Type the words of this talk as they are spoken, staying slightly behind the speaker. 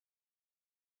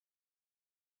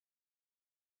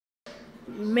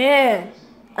Man,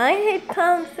 I hate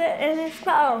Thompson and his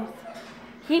pals.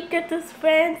 He gets his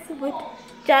friends with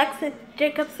Jackson,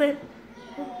 Jacobson,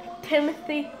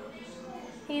 Timothy.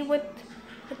 He with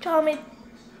Tommy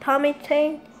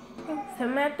Chang,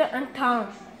 Samantha, and Tom.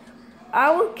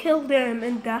 I will kill them,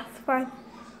 and that's fine.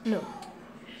 No.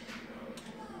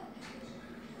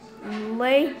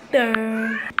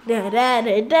 Later. Da da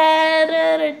da da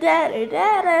da da da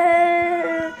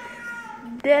da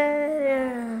da.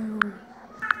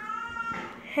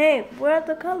 Hey, where are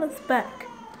the colors back?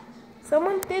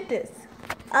 Someone did this.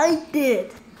 I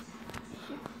did.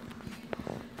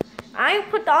 I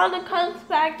put all the colors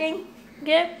back and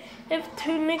give it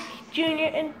to Nick Jr.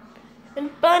 and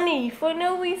Bunny for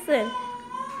no reason.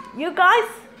 You guys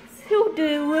who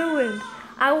do ruined.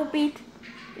 I will beat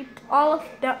all of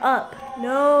them up.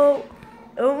 No.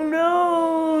 Oh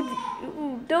no.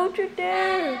 Don't you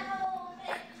dare.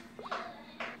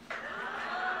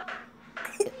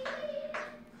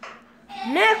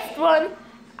 Next one,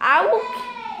 I will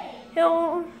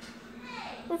kill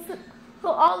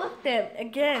all of them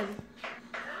again.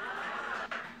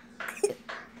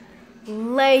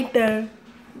 Later.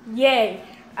 Yay,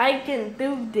 I can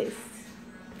do this.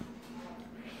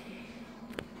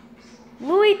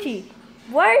 Luigi,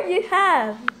 where you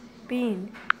have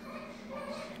been?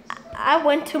 I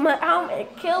went to my home and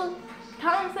killed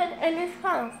Thomasson and his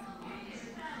pals.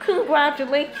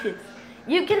 Congratulations.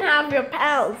 You can have your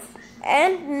pals.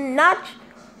 And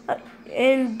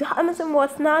Thomasson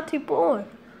was not too born.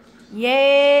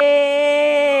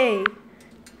 Yay!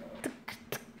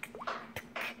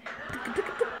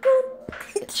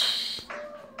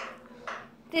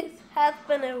 This has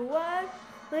been a One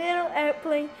Little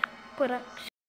Airplane production.